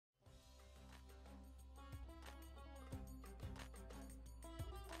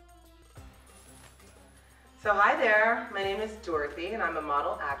So hi there, my name is Dorothy and I'm a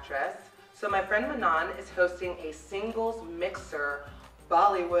model actress. So my friend Manan is hosting a singles mixer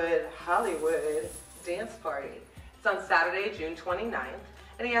Bollywood Hollywood dance party. It's on Saturday, June 29th,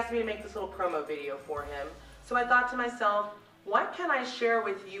 and he asked me to make this little promo video for him. So I thought to myself, what can I share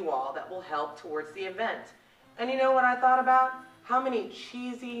with you all that will help towards the event? And you know what I thought about? How many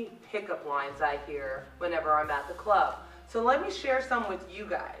cheesy pickup lines I hear whenever I'm at the club. So let me share some with you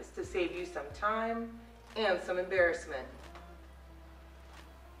guys to save you some time and some embarrassment.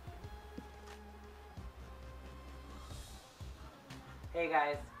 Hey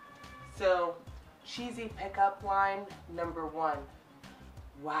guys, so cheesy pickup line number 1.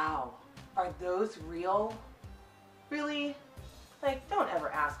 Wow, are those real? Really? Like, don't ever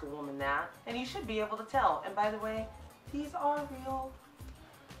ask a woman that, and you should be able to tell. And by the way, these are real.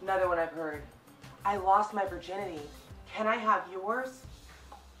 Another one I've heard, I lost my virginity. Can I have yours?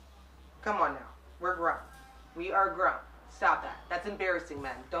 Come on now, we're grown. We are grown. Stop that. That's embarrassing,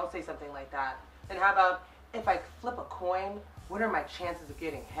 men. Don't say something like that. And how about, if I flip a coin, what are my chances of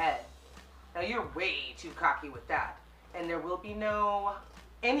getting head? Now you're way too cocky with that. And there will be no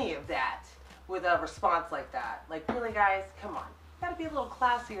any of that with a response like that. Like, really guys, come on. You gotta be a little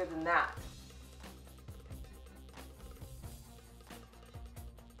classier than that.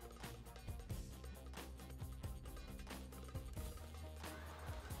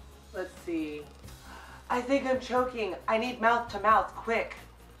 Let's see. I think I'm choking. I need mouth to mouth, quick.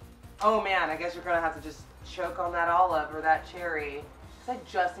 Oh man, I guess you're gonna have to just choke on that olive or that cherry, because I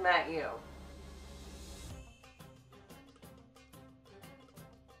just met you.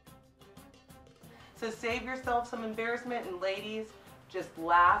 So save yourself some embarrassment, and ladies, just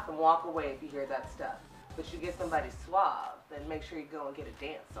laugh and walk away if you hear that stuff. But you get somebody suave, then make sure you go and get a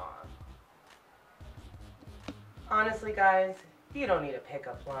dance on. Honestly guys, you don't need a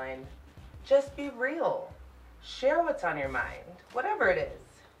pickup line. Just be real. Share what's on your mind, whatever it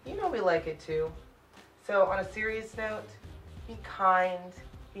is. You know we like it too. So on a serious note, be kind,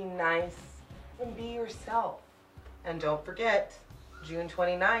 be nice, and be yourself. And don't forget, June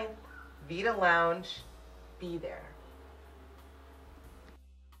 29th, Vita Lounge, be there.